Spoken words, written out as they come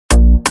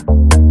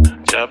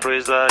The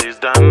praiser is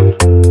done.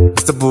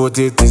 Mr.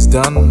 Potato is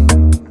done.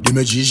 The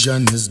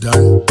magician is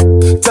done.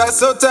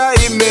 Tasota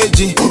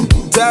image,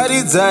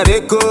 Tariza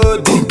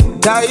rekodi,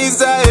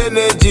 Taiza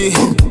energy,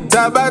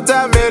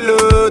 Tabata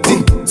melody.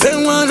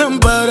 Zengwana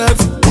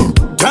mbarati,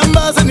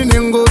 Tamba sani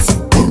nengosi,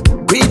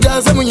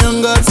 Kwita samu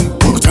nyangati,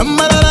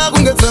 Kutamala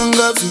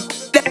kungetangati.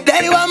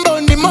 Dai wambo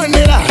ni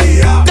monera,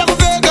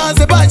 Takuveka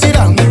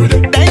sebachira,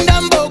 Dai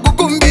ndambo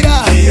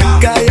kukumbira,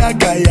 Kaya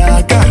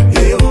kaya ka.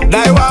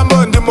 Dai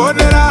wambo ni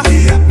monera,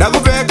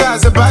 Takuveka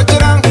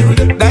sebachira,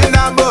 Dai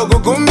ndambo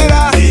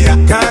kukumbira,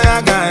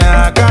 Kaya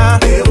kaya ka.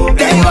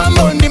 Dai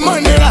wambo ni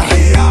monera,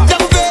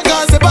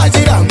 Takuveka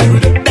sebachira,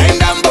 Dai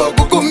ndambo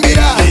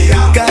kukumbira,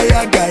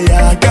 Kaya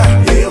kaya ka.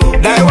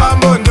 Dai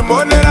wambo ni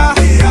monera,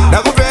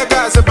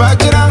 Takuveka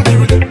sebachira,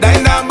 Dai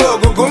ndambo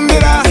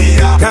kukumbira,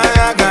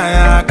 Kaya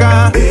kaya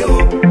ka.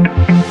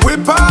 We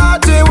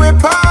party,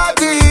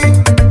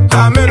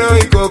 ameno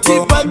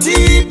ikoko. Party,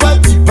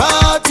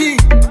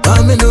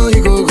 ameno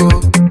ikoko.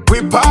 We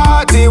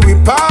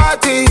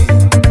party,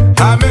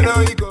 ameno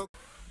ikoko.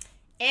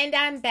 And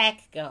I'm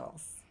back,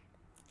 girls.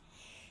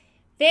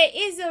 There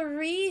is a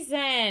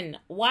reason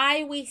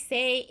why we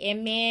say a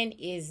man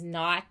is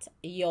not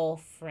your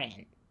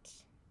friend.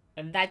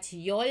 That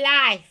your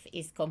life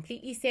is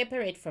completely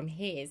separate from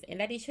his, and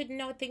that he should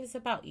know things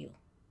about you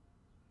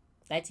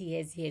that he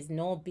has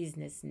no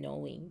business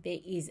knowing. There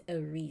is a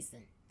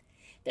reason.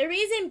 The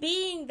reason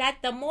being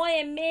that the more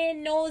a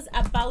man knows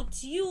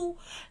about you,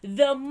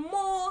 the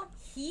more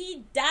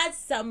he does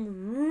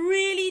some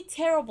really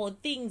terrible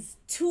things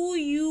to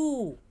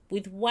you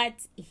with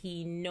what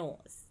he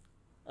knows.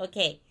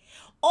 Okay.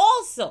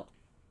 Also,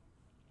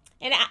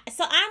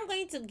 so I'm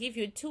going to give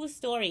you two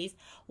stories.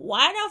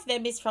 One of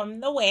them is from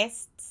the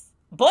West.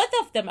 Both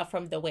of them are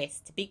from the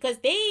West because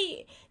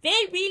they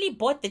really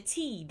bought the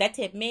tea that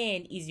a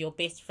man is your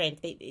best friend.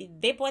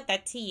 They bought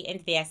that tea and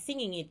they are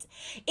singing it.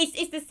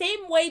 It's the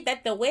same way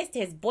that the West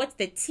has bought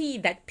the tea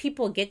that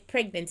people get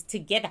pregnant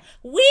together.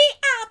 We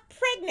are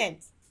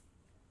pregnant.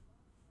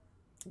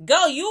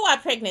 Girl, you are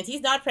pregnant.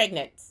 He's not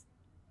pregnant.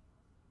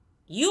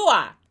 You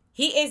are.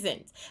 He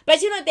isn't.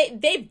 But you know,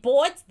 they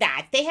bought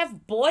that. They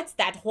have bought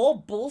that whole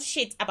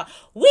bullshit about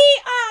we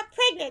are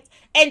pregnant.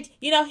 And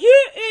you know,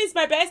 here is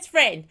my best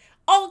friend.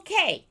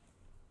 Okay.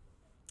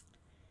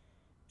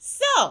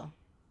 So,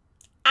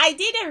 I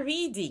did a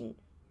reading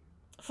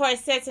for a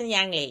certain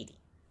young lady.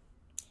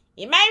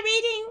 In my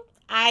reading,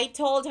 I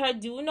told her,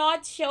 do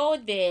not show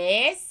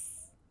this.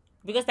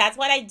 Because that's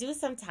what I do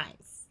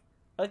sometimes.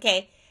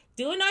 Okay.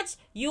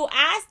 You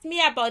asked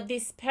me about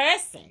this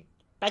person.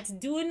 But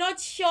do not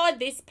show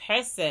this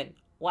person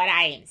what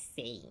I am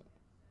saying.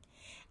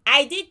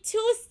 I did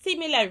two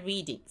similar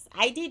readings.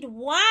 I did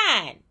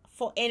one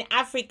for an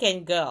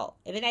African girl.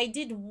 And then I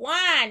did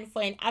one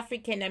for an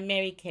African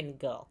American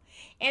girl.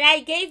 And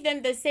I gave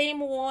them the same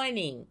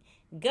warning.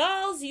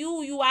 Girls,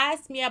 you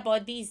asked me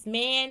about these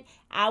men.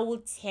 I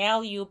will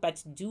tell you,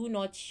 but do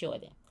not show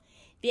them.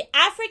 The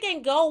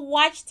African girl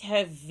watched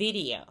her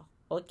video.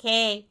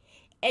 Okay?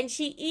 And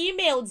she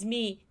emailed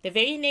me the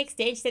very next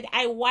day. She said,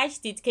 I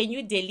watched it. Can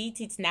you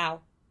delete it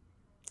now?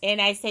 And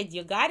I said,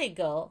 you got it,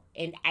 girl.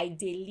 And I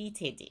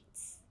deleted it.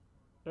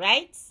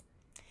 Right?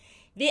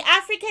 The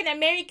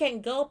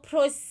African-American girl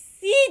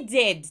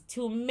proceeded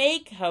to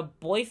make her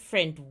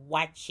boyfriend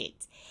watch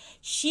it.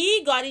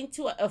 She got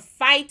into a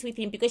fight with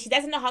him because she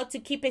doesn't know how to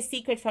keep a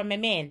secret from a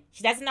man.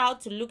 She doesn't know how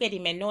to look at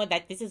him and know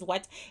that this is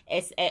what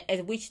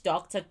a witch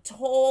doctor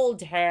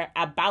told her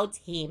about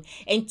him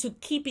and to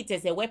keep it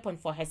as a weapon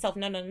for herself.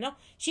 No.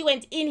 She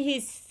went in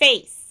his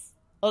face.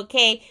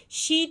 Okay?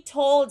 She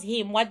told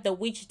him what the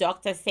witch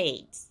doctor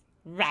said.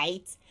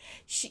 Right?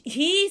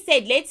 He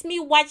said, let me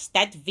watch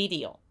that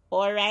video.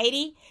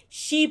 Alrighty?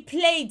 She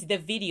played the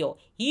video.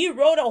 He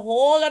wrote a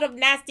whole lot of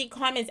nasty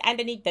comments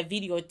underneath the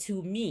video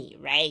to me,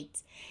 right?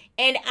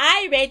 And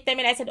I read them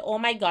and I said, oh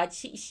my God,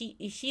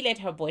 she let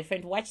her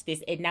boyfriend watch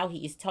this and now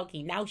he is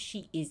talking. Now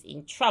she is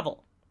in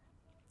trouble.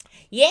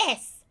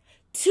 Yes,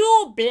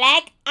 2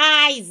 black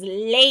eyes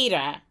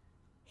later,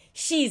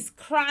 she's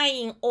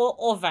crying all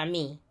over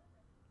me.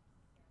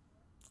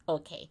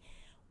 Okay.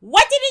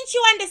 What didn't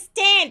you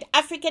understand,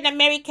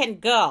 African-American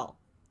girl?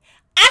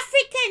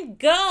 African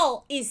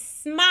girl is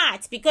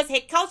smart because her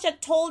culture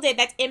told her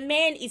that a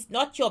man is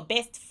not your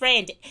best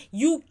friend.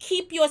 You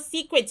keep your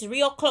secrets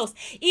real close.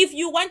 If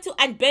you want to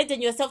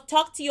unburden yourself,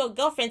 talk to your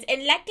girlfriends.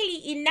 And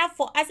luckily enough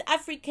for us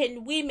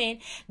African women,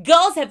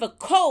 girls have a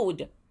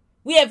code.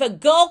 We have a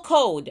girl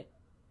code.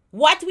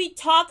 What we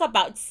talk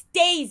about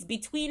stays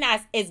between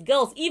us as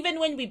girls, even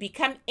when we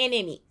become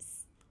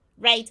enemies.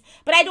 Right?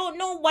 But I don't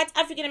know what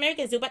African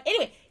Americans do. But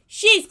anyway,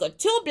 she's got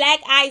 2 black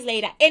eyes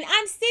later. And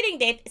I'm sitting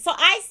there. So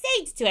I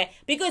said to her,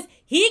 because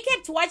he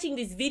kept watching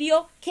this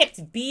video,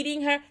 kept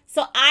beating her.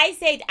 So I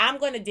said, I'm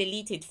going to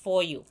delete it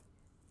for you.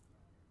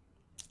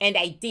 And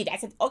I did. I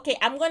said, okay,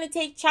 I'm going to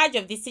take charge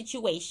of this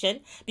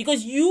situation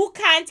because you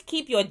can't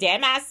keep your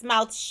damn ass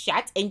mouth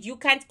shut and you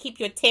can't keep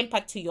your temper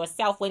to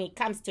yourself when it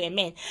comes to a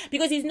man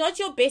because he's not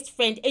your best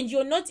friend and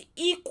you're not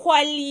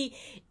equally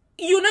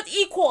you're not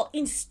equal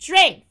in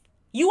strength.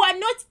 You are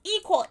not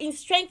equal in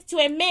strength to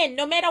a man,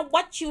 no matter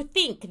what you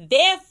think.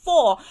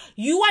 Therefore,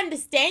 you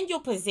understand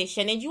your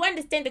position and you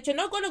understand that you're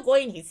not going to go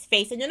in his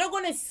face and you're not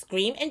going to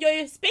scream and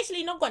you're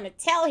especially not going to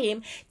tell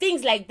him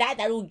things like that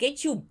will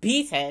get you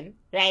beaten,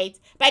 right?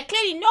 But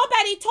clearly,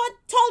 nobody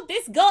told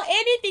this girl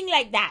anything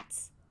like that.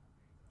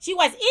 She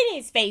was in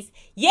his face,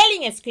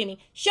 yelling and screaming,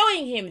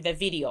 showing him the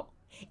video.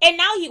 And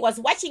now he was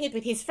watching it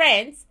with his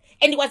friends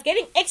and he was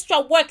getting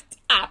extra worked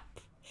up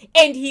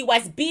and he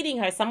was beating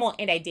her some more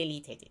and I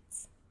deleted it.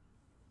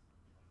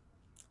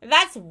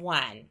 That's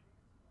one.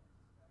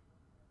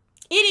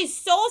 It is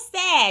so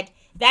sad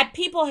that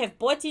people have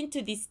bought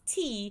into this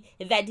tea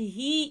that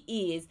he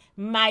is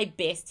my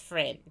best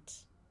friend.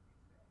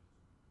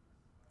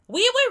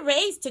 We were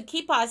raised to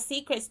keep our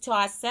secrets to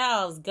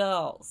ourselves,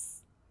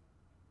 girls.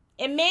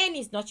 A man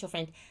is not your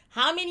friend.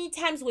 How many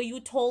times were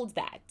you told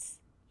that?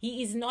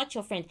 He is not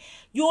your friend.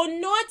 You're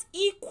not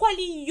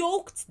equally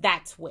yoked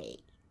that way.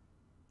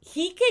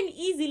 He can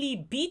easily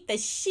beat the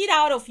shit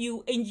out of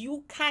you and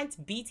you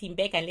can't beat him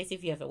back unless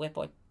if you have a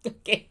weapon.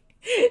 Okay.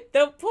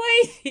 The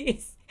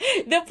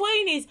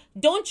point is,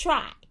 don't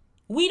try.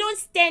 We don't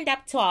stand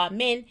up to our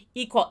men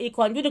equal.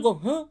 And we don't go,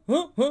 huh.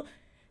 The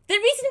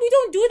reason we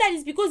don't do that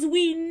is because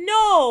we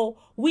know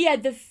we are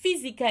the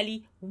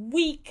physically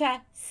weaker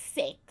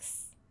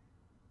sex.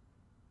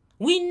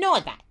 We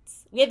know that.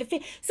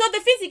 So the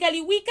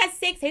physically weaker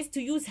sex has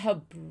to use her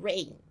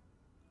brain.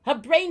 Her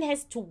brain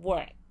has to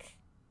work.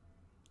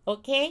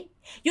 Okay?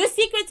 Your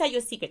secrets are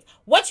your secrets.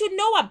 What you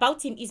know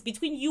about him is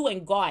between you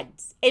and God.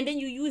 And then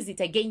you use it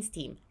against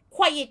him.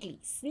 Quietly,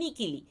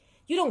 sneakily.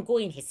 You don't go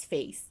in his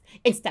face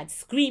and start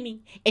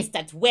screaming and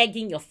start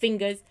wagging your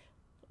fingers.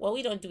 Well,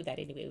 we don't do that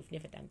anyway. We've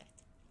never done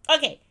that.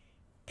 Okay.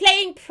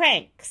 Playing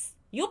pranks.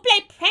 You play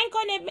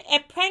a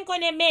prank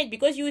on a man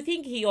because you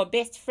think he's your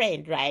best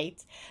friend,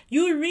 right?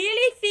 You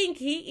really think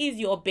he is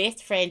your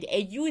best friend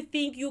and you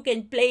think you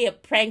can play a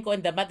prank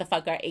on the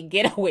motherfucker and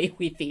get away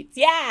with it.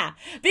 Yeah,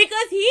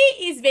 because he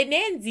is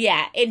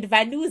Venezia and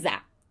Vanusa,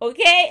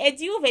 okay? And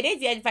you,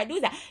 Venezia and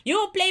Vanusa, you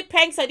will play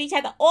pranks on each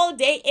other all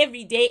day,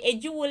 every day,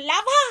 and you will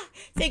laugh.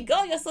 Say,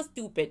 girl, you're so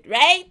stupid,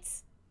 right?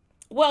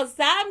 Well,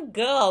 some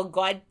girl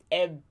got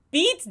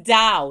beat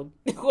down,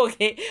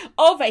 okay,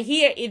 over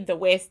here in the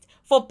West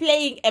for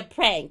playing a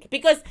prank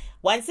because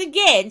once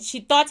again she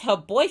thought her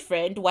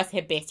boyfriend was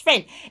her best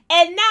friend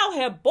and now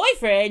her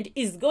boyfriend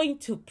is going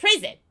to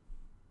prison.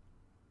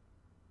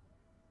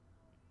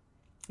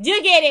 Do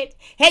you get it?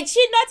 Had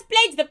she not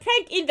played the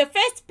prank in the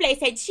first place,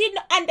 had she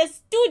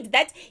understood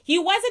that he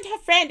wasn't her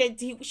friend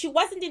and she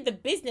wasn't in the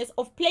business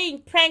of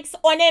playing pranks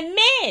on a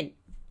man,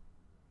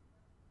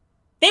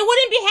 they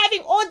wouldn't be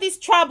having all this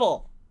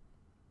trouble.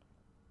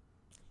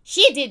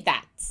 She did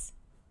that.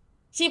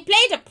 She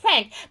played a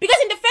prank because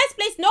in the first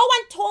place, no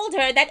one told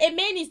her that a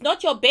man is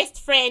not your best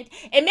friend.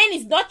 A man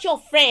is not your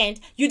friend.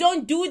 You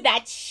don't do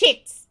that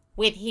shit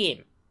with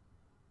him.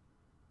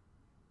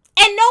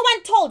 And no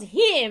one told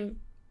him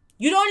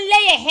you don't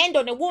lay a hand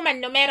on a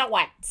woman no matter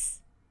what.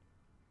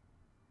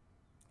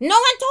 No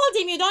one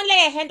told him you don't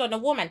lay a hand on a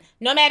woman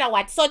no matter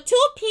what. So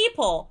two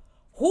people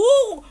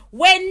who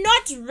were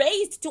not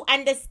raised to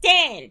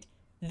understand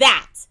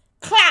that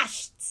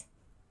clashed.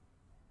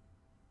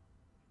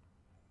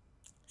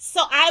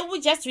 So I will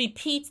just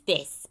repeat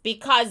this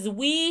because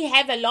we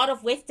have a lot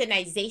of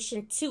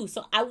westernization too.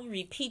 So I will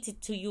repeat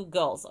it to you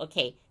girls,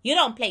 okay? You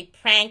don't play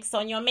pranks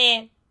on your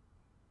man.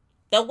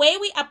 The way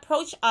we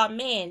approach our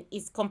men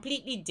is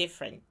completely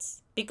different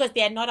because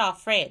they are not our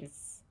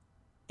friends.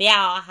 They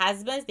are our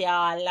husbands, they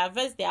are our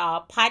lovers, they are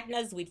our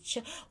partners with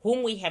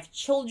whom we have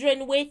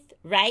children with,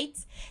 right?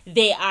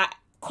 They are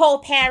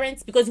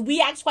co-parents because we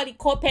actually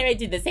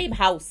co-parent in the same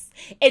house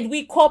and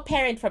we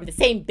co-parent from the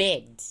same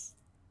bed.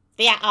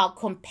 They are our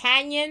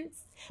companions,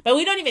 but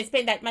we don't even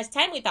spend that much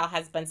time with our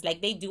husbands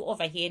like they do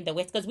over here in the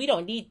West because we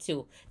don't need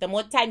to. The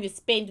more time you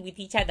spend with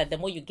each other, the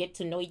more you get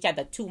to know each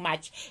other too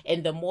much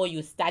and the more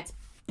you start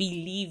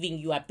believing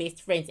you are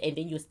best friends and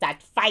then you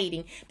start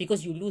fighting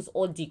because you lose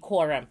all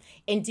decorum.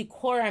 And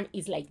decorum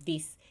is like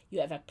this. You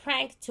have a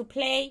prank to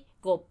play,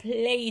 go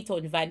play it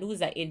on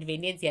Vanusa and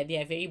Venezia.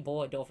 They are very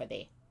bored over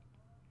there.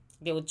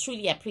 They will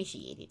truly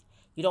appreciate it.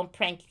 You don't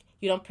prank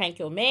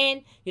your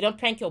man, you don't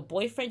prank your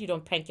boyfriend, you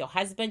don't prank your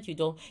husband, you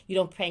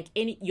don't prank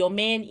your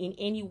man in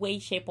any way,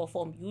 shape, or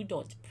form. You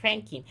don't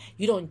prank him.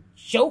 You don't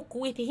joke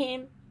with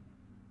him.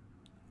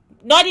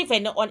 Not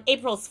even on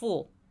April's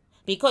Fool.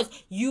 Because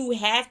you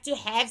have to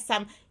have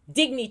some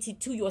dignity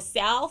to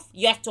yourself.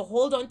 You have to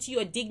hold on to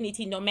your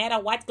dignity no matter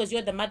what, because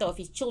you're the mother of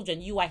his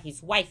children. You are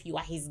his wife. You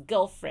are his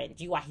girlfriend.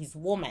 You are his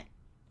woman.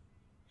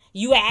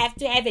 You have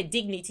to have a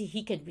dignity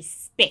he can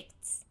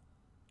respect.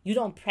 You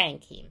don't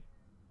prank him.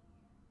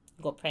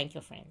 Go prank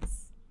your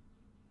friends.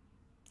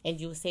 And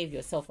you'll save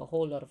yourself a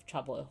whole lot of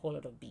trouble, a whole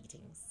lot of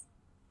beatings.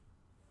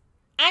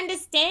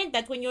 Understand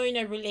that when you're in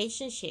a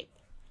relationship,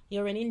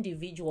 you're an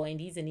individual and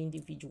he's an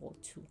individual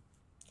too.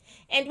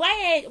 And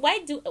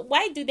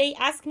why do they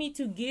ask me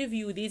to give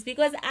you this?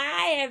 Because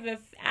I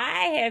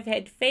have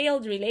had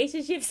failed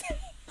relationships.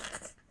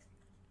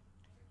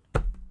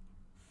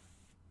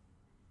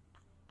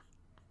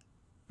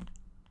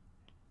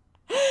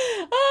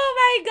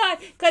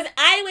 God, because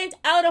I went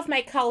out of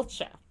my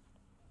culture.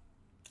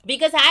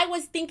 Because I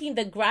was thinking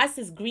the grass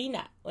is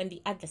greener on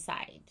the other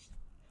side.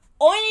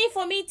 Only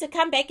for me to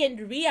come back and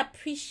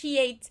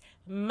reappreciate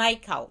my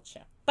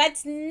culture.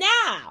 But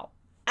now,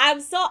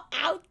 I'm so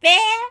out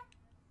there.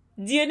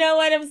 Do you know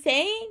what I'm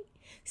saying?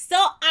 So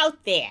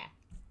out there.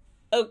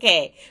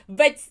 Okay.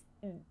 But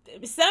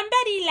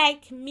somebody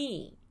like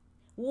me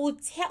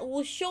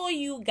will show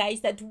you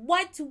guys that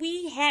what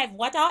we have,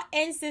 what our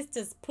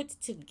ancestors put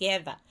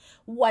together,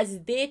 was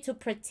there to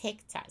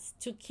protect us,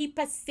 to keep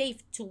us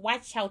safe, to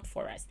watch out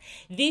for us.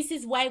 This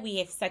is why we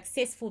have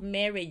successful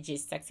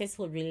marriages,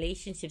 successful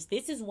relationships.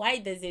 This is why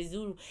the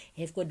Zezuru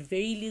have got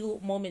very little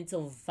moments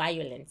of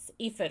violence,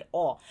 if at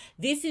all.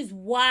 This is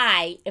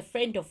why a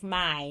friend of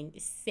mine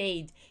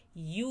said,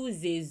 you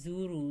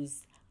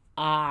Zezurus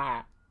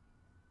are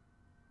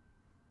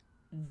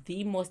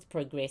the most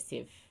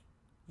progressive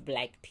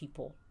Black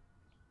people,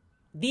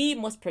 the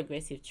most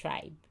progressive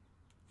tribe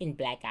in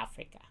Black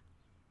Africa.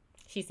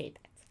 She said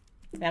that.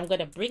 And I'm going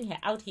to bring her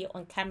out here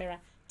on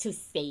camera to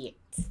say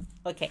it.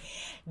 Okay.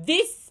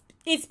 This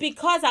is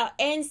because our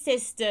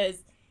ancestors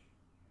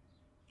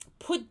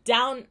put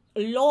down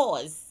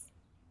laws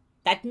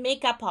that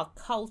make up our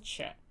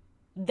culture,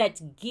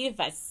 that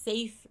give us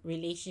safe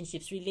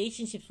relationships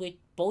with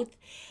both.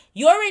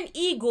 You're an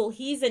eagle,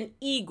 he's an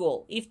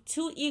eagle. If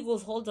two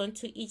eagles hold on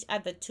to each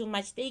other too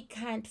much, they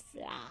can't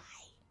fly.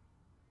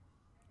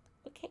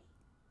 Okay?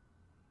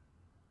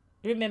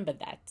 Remember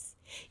that.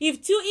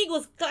 If two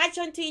eagles clutch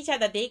onto each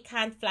other, they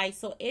can't fly.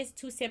 So as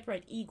two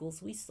separate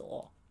eagles, we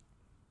saw.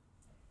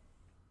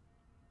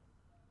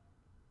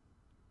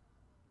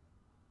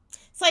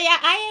 So yeah,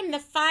 I am the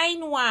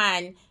fine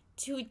one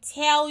to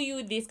tell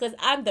you this because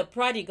I'm the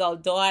prodigal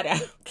daughter.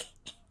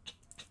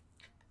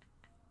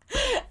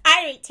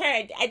 I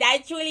returned and I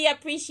truly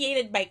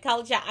appreciated my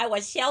culture. I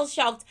was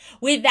shell-shocked.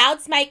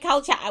 Without my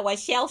culture, I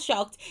was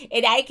shell-shocked.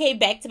 And I came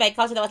back to my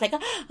culture and I was like,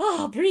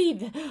 oh,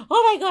 breathe.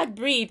 Oh my God,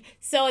 breathe.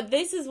 So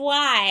this is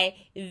why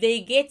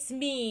they get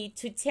me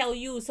to tell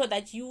you, so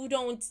that you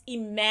don't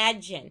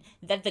imagine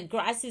that the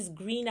grass is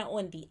greener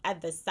on the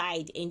other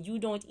side. And you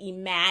don't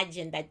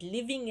imagine that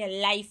living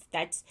a life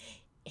that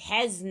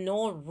has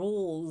no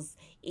rules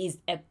is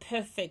a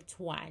perfect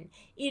one.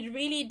 It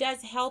really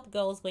does help,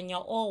 girls, when you're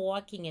all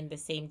walking in the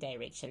same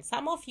direction.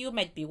 Some of you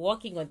might be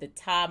walking on the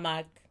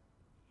tarmac.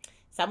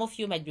 Some of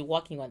you might be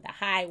walking on the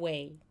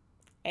highway.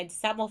 And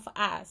some of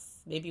us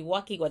may be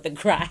walking on the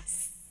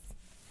grass.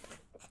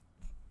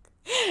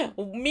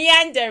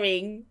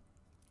 Meandering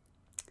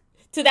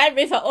to that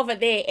river over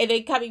there and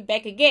then coming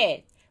back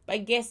again.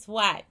 But guess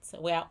what?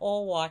 We're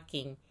all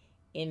walking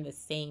in the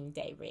same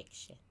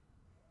direction.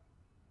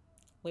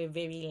 We're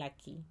very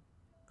lucky.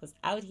 Because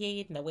out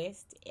here in the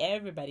West,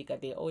 everybody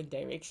got their own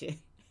direction.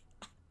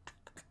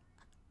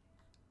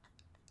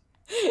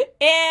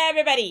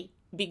 Everybody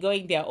be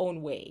going their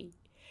own way.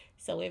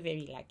 So we're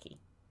very lucky.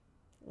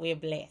 We're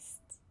blessed.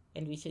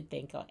 And we should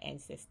thank our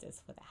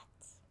ancestors for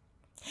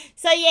that.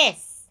 So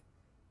yes,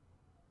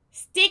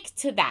 stick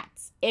to that.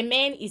 A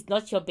man is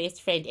not your best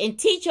friend. And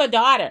teach your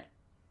daughter,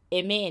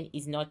 a man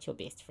is not your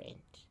best friend.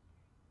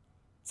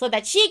 So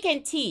that she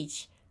can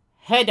teach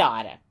her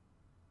daughter.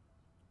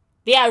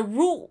 There are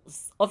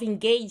rules of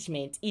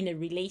engagement in a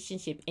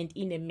relationship and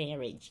in a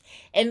marriage.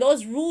 And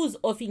those rules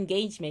of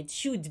engagement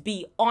should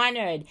be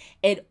honored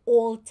at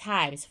all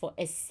times for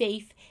a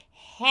safe,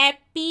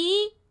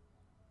 happy,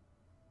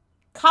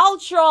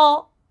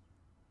 cultural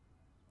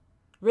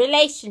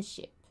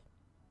relationship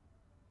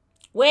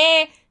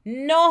where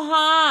no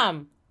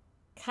harm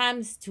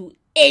comes to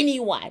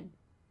anyone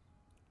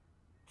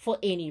for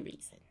any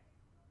reason.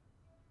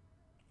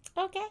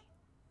 Okay?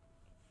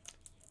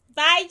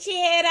 Bye,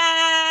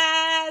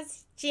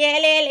 chiheras.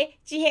 Chihelele,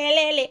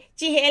 chihelele,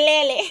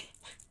 chihelele.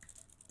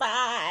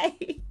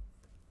 Bye.